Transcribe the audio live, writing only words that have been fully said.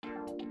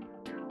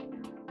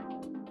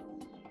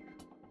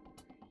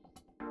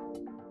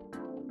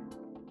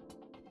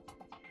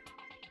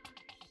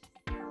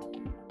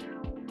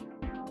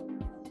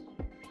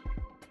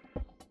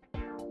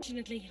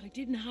Fortunately, I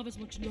didn't have as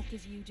much luck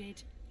as you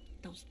did.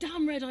 Those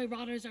damn red-eye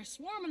rotters are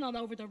swarming all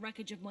over the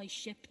wreckage of my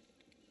ship.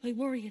 I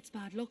worry it's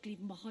bad luck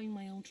leaving behind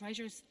my own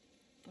treasures,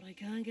 but I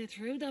can't get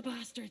through the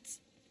bastards.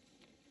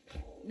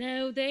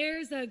 Now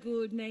there's a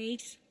good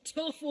mate.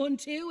 Tough one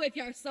too, if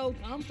you're so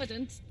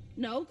confident.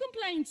 No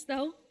complaints,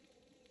 though.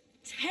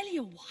 Tell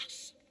you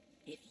what,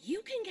 if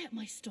you can get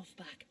my stuff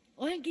back,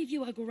 I'll give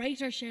you a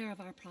greater share of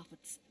our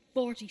profits.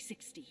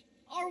 40-60.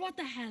 Or what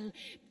the hell,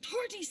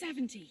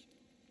 30-70.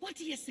 What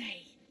do you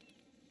say?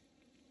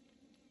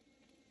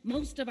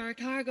 Most of our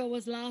cargo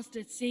was lost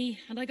at sea,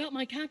 and I got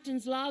my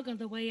captain's log on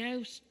the way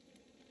out.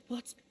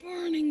 What's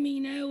burning me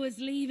now is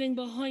leaving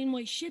behind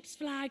my ship's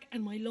flag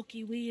and my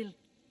lucky wheel.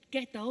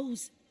 Get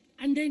those,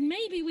 and then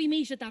maybe we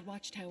meet at that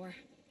watchtower.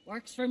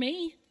 Works for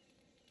me.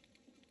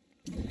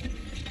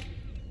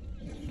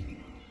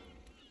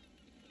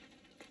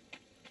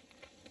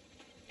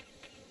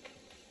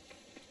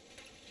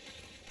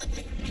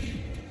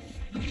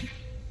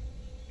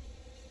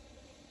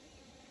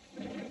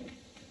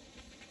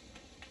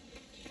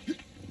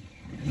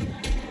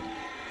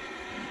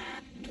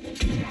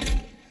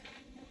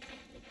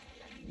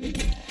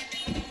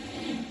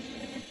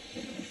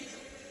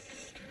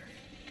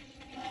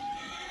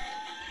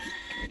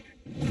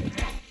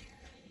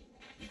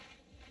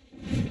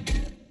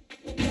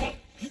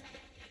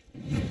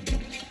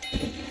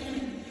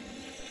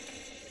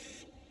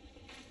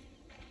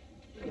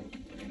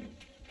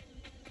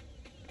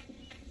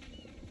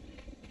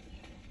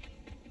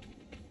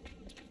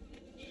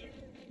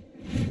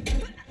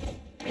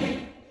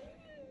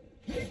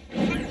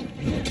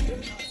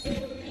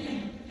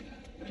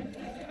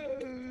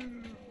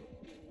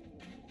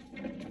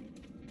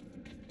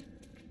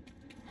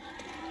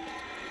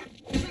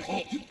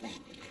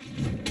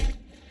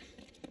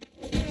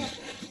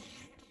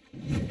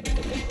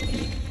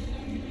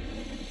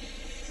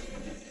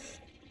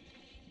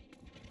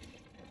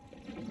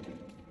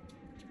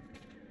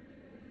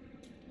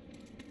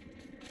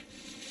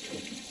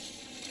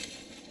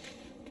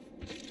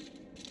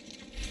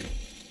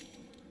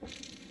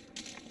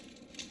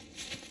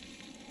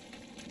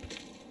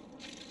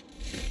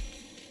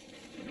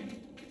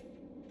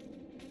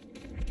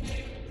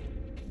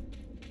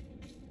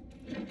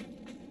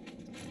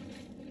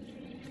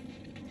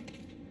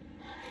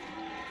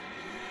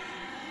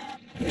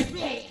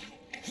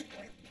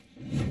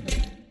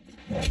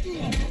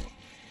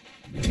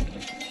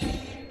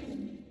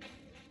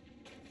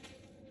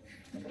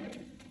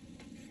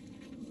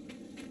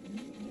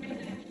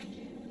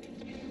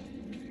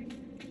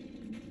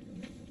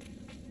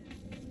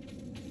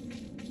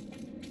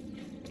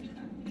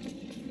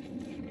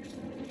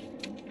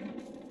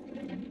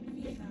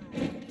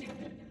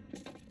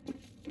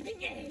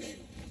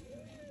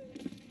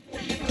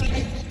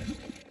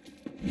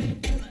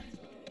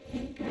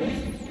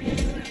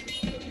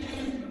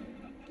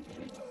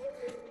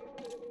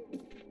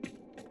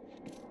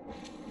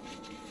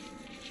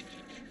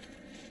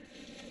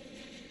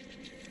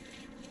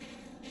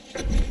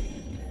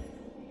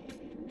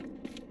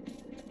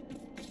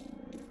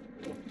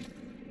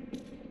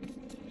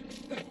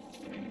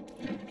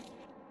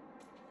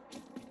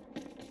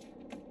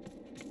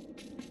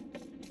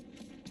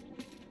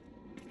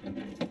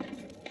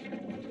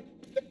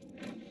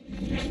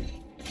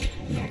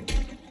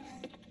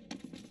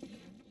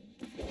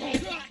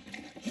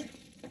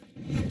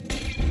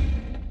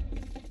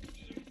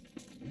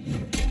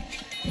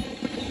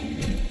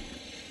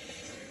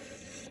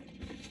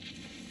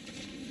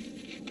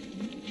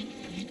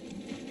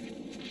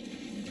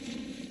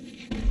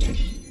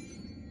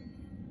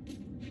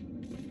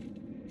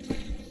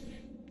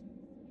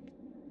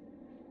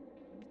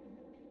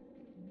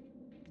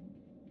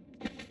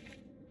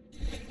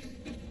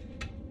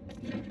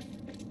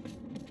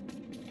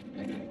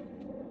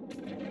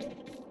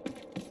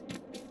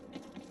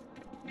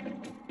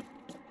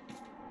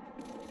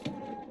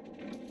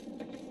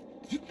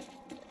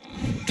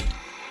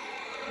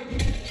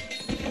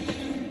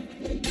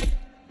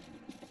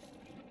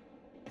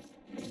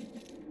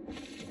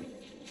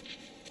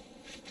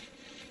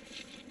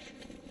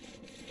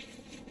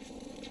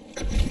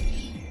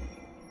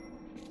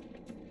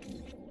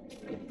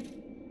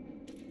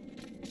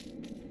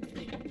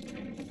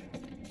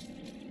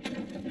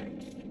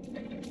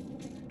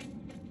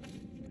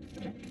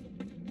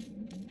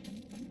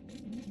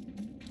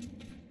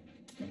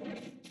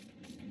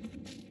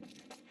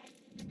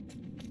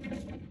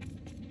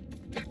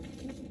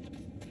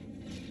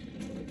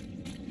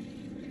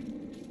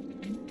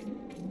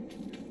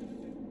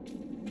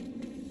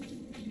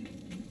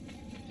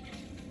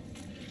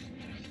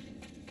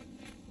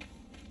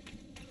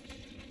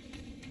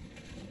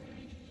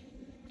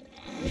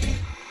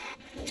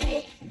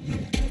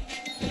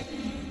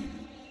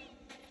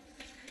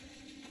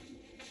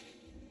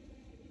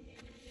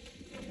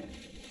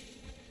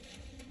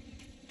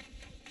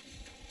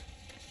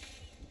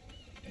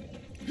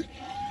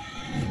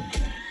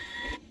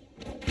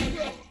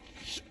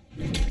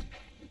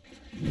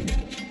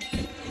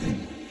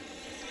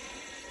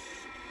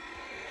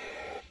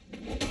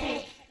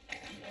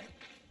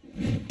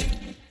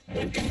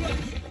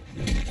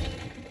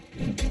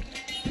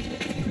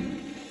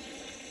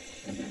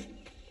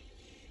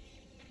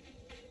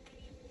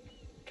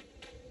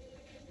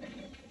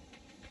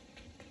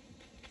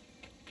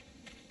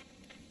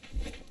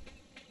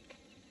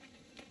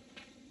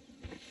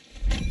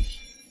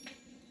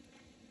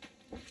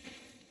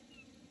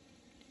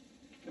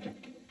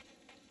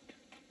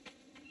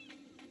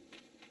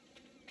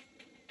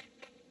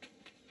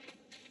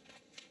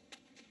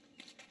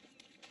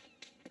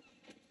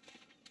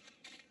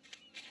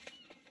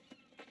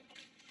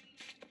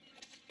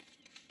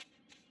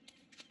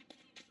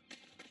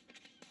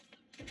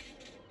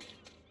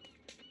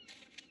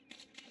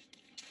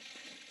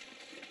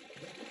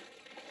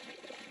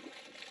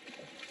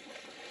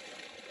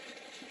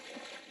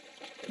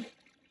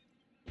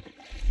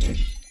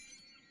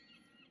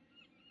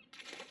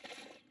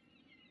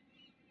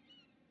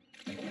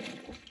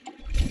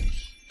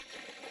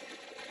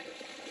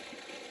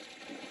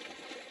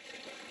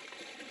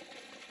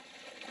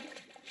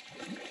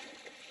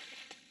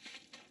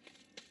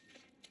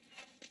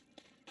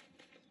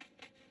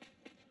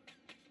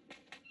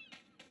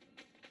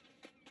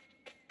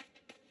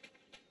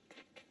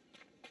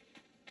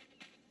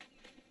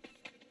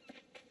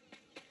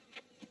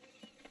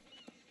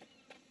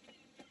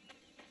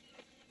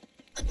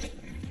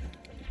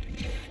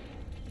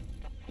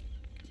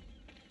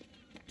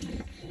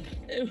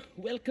 Oh,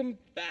 welcome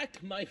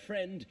back, my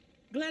friend.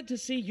 Glad to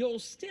see you're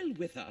still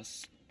with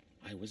us.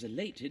 I was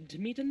elated to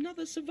meet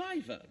another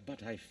survivor,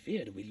 but I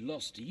feared we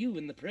lost you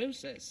in the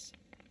process.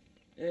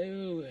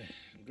 Oh,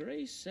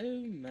 Grace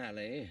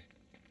O'Malley.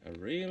 A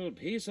real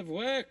piece of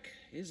work,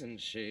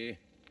 isn't she?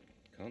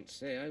 Can't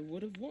say I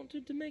would have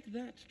wanted to make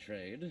that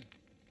trade.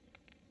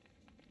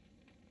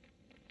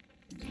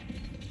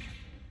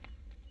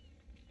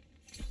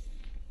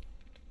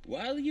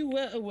 While you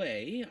were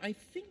away, I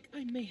think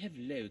I may have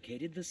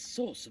located the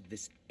source of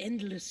this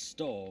endless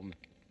storm.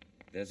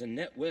 There's a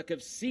network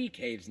of sea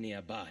caves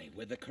nearby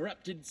where the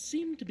corrupted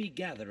seem to be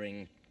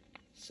gathering.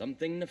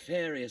 Something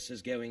nefarious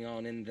is going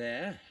on in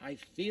there. I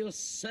feel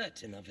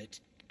certain of it.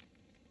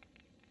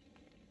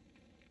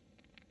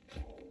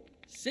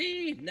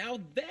 See, now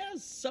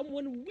there's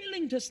someone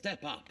willing to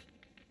step up.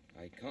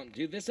 I can't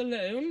do this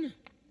alone.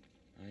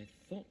 I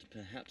thought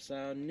perhaps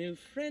our new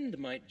friend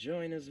might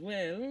join as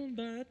well,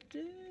 but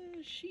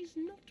she's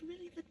not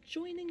really the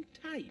joining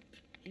type,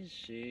 is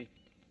she?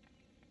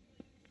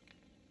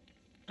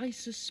 I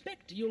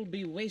suspect you'll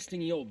be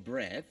wasting your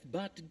breath,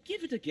 but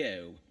give it a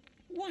go.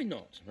 Why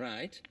not,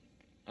 right?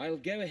 I'll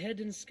go ahead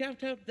and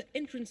scout out the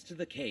entrance to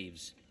the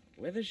caves.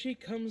 Whether she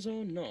comes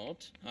or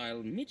not,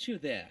 I'll meet you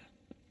there.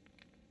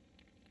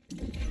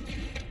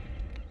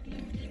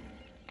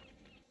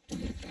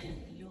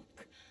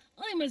 Look,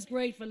 I'm as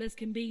grateful as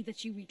can be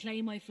that you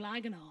reclaim my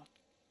flag and all.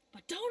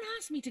 But don't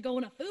ask me to go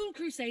on a fool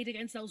crusade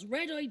against those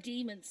red-eyed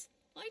demons.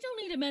 I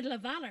don't need a medal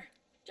of valor.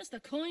 Just a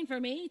coin for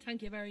me,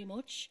 thank you very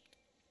much.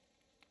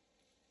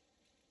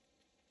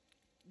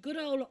 Good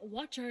old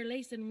Watcher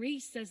Lacin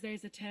Reese says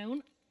there's a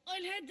town.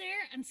 I'll head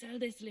there and sell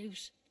this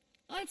loot.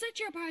 I'll set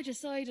your part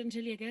aside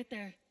until you get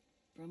there.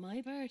 For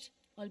my part,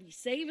 I'll be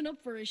saving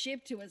up for a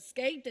ship to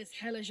escape this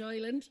hellish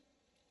island.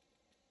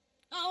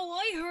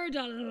 Oh, I heard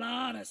a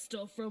lot of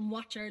stuff from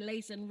Watcher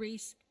Lacin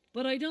Reese,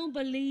 but I don't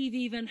believe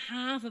even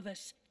half of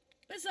it.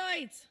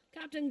 Besides,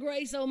 Captain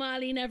Grace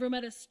O'Malley never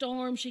met a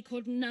storm she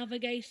couldn't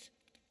navigate.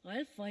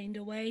 I'll find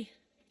a way.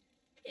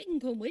 You can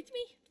come with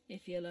me,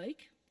 if you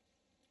like.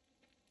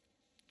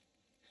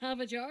 Have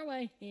it your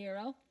way,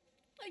 hero.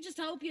 I just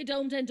hope you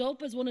don't end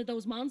up as one of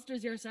those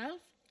monsters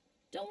yourself.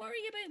 Don't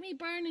worry about me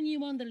burning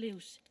you on the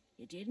loot.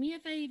 You did me a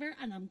favour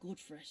and I'm good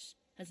for it.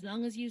 As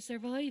long as you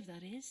survive,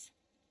 that is.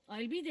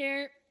 I'll be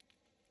there.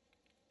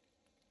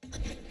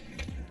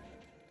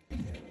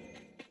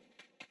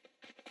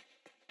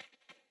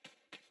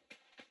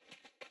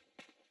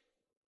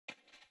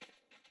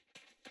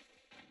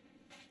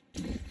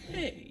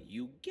 Hey,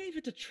 you gave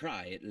it a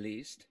try at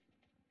least.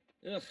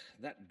 Ugh,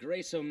 that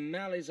Grace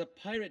O'Malley's a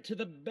pirate to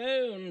the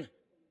bone.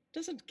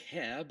 Doesn't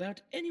care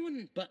about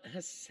anyone but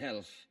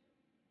herself.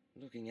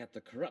 Looking at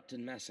the corrupted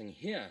massing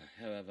here,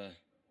 however,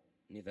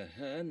 neither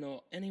her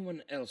nor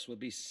anyone else will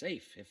be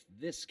safe if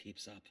this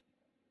keeps up.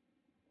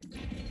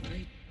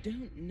 I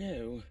don't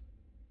know.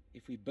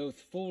 If we both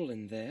fall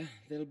in there,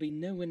 there'll be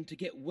no one to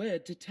get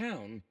word to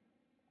town.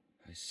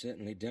 I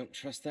certainly don't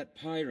trust that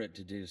pirate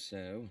to do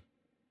so.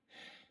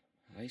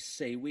 I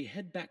say we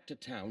head back to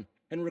town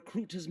and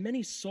recruit as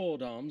many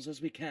sword arms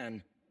as we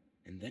can,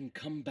 and then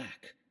come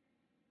back.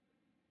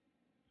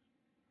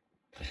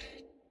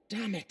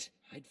 Damn it!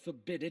 I'd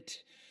forbid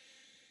it.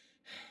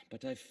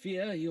 But I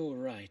fear you're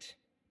right.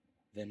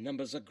 Their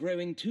numbers are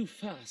growing too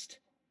fast.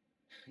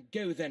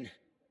 Go then,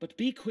 but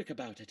be quick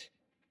about it.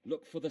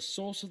 Look for the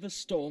source of the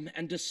storm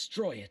and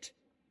destroy it.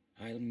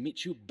 I'll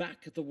meet you back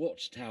at the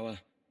watchtower.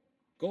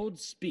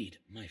 Godspeed,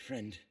 my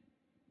friend.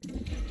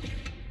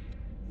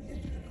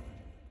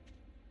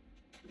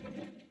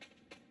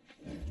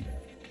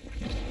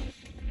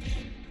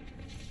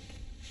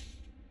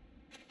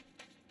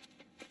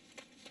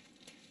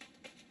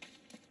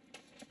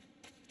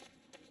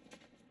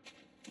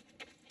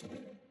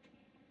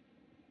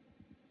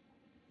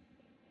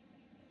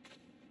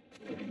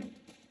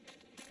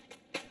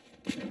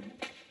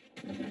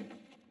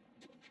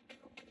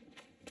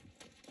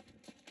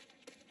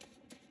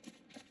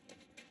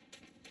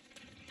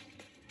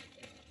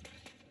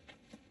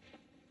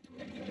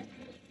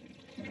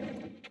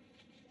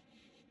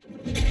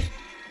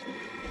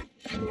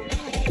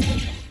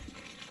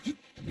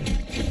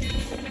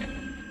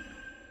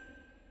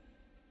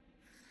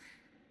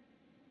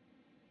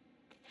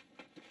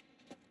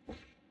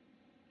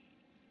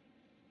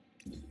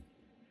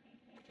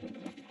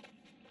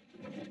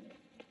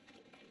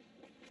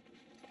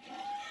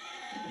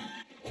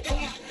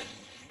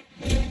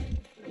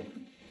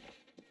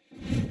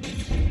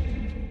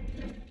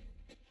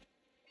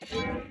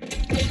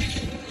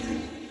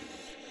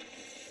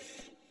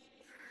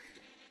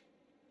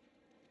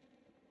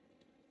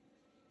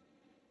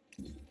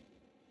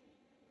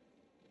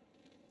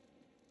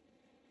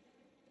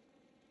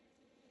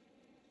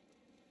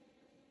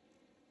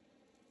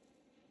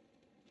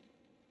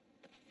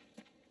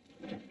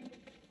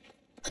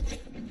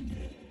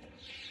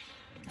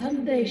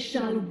 And they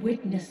shall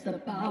witness the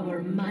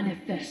power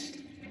manifest,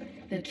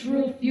 the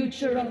true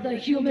future of the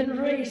human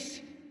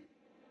race.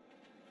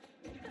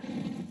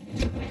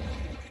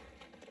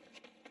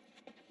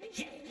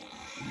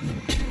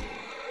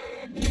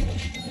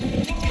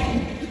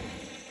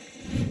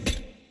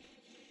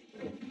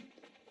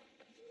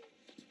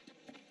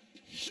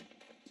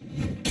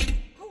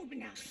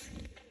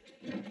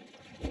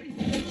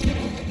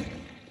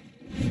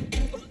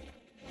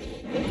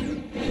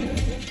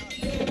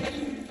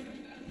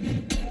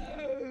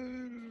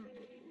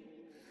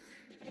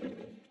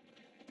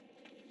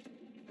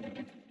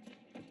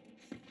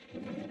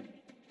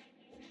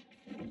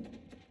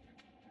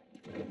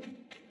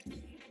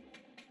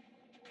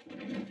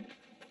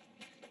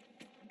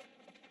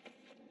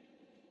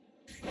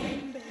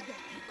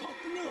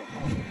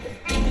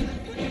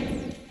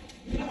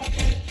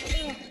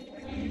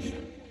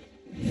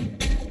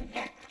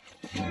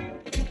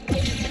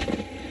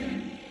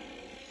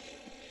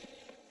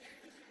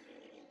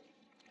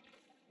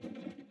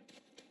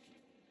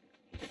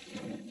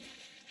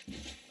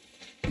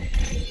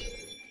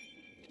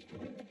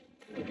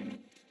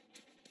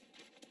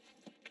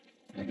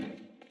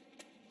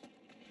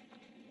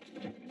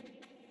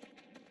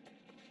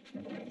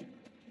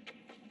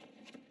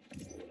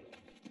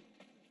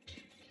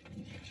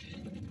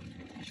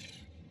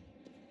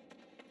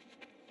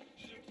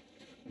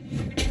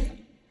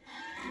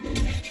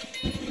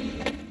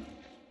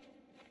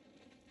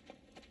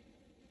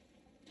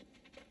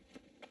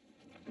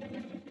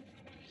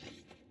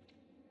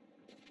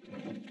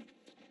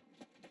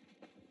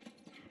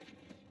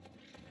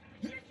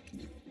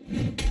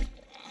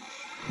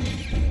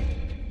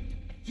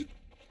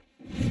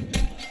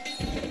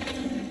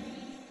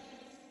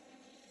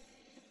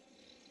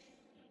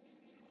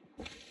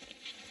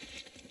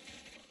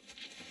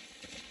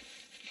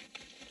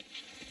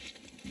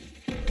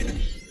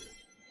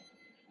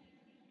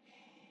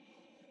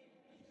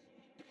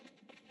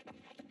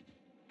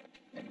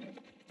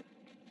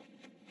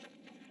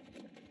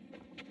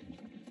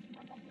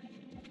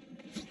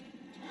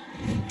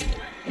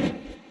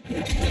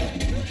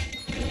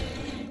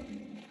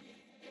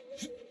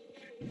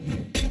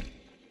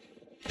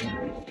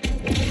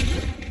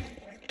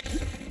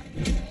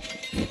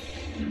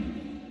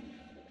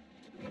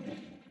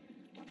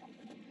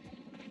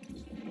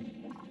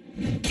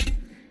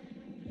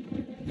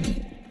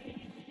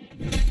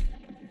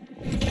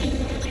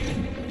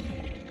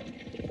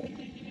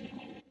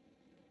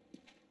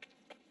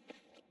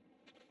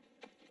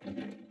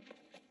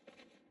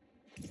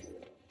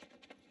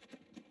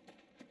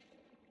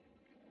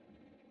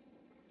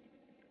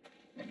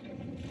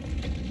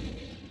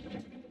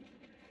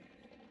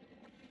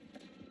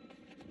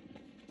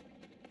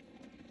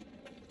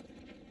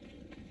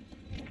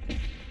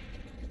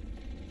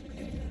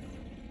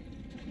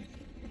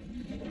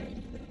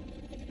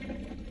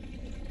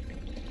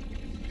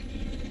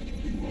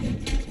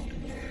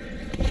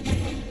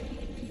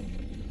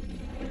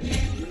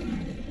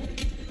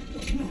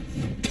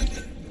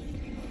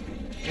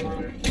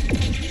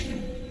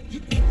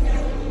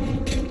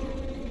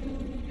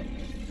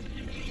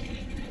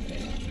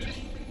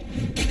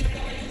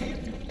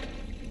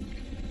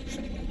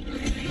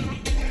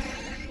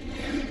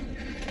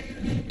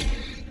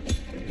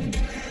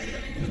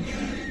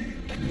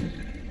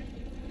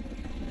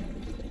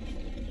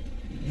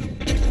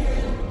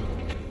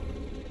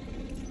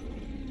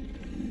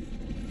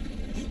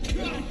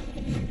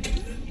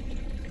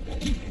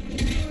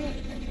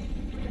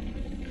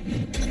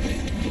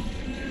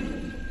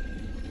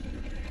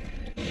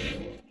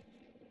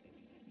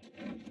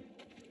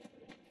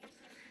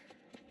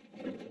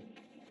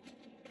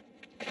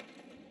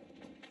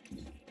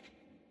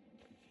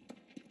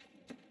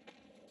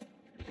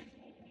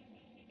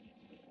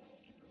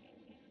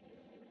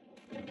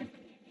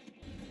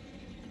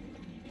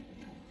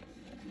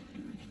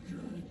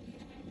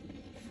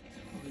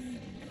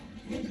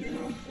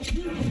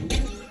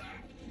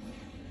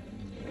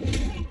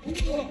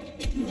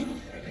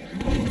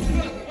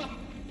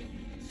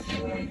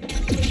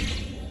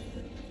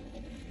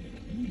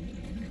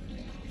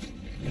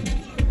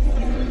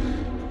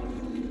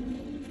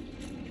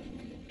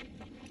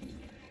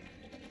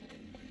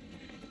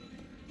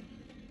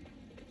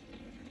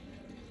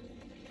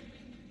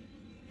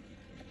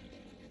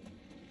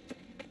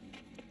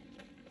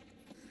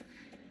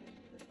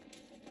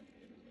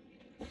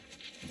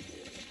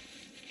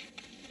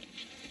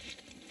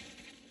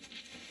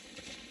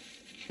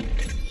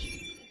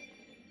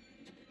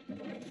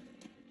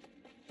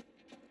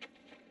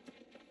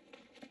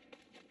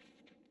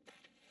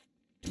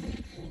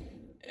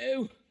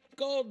 Oh,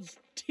 God's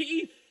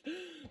teeth!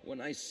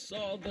 When I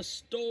saw the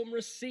storm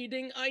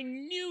receding, I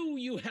knew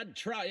you had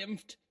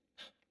triumphed.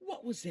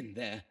 What was in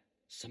there?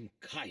 Some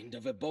kind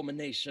of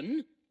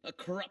abomination? A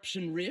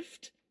corruption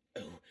rift?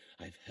 Oh,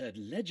 I've heard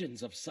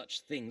legends of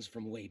such things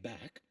from way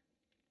back.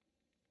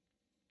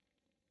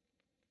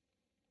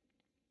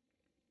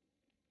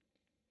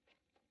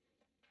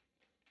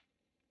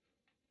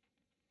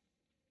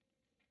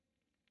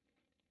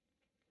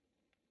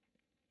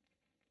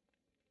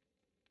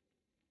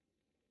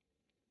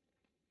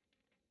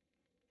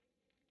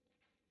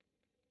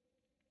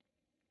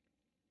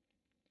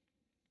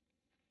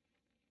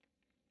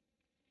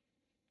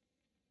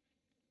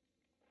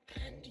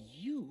 And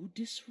you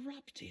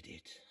disrupted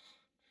it.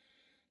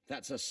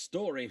 That's a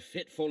story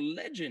fit for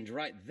legend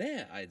right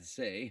there, I'd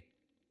say.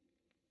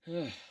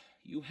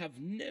 You have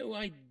no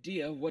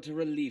idea what a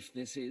relief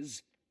this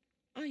is.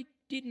 I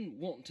didn't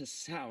want to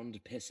sound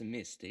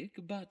pessimistic,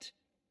 but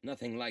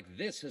nothing like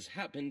this has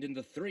happened in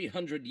the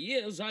 300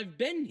 years I've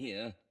been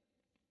here.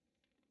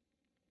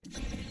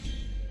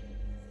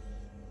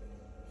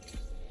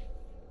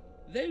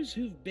 Those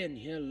who've been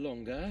here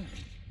longer,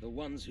 the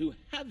ones who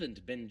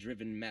haven't been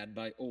driven mad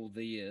by all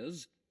the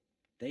years,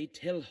 they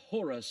tell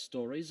horror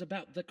stories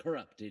about the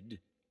corrupted.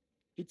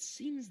 It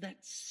seems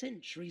that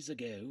centuries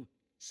ago,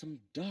 some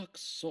dark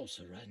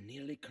sorcerer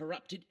nearly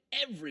corrupted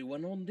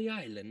everyone on the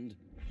island.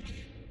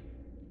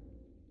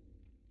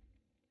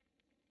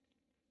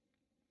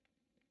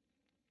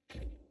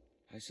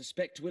 I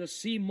suspect we'll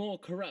see more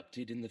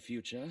corrupted in the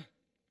future,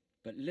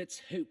 but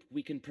let's hope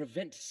we can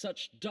prevent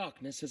such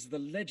darkness as the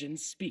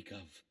legends speak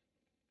of.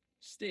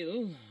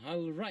 Still,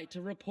 I'll write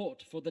a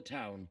report for the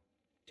town.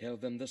 Tell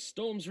them the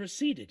storm's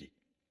receded,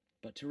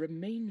 but to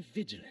remain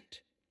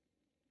vigilant.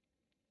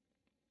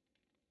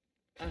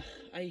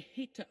 I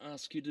hate to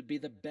ask you to be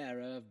the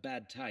bearer of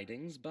bad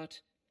tidings,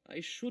 but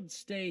I should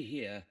stay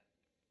here.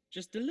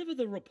 Just deliver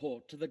the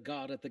report to the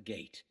guard at the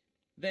gate.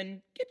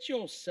 Then get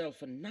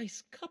yourself a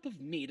nice cup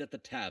of mead at the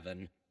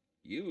tavern.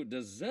 You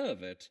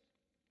deserve it.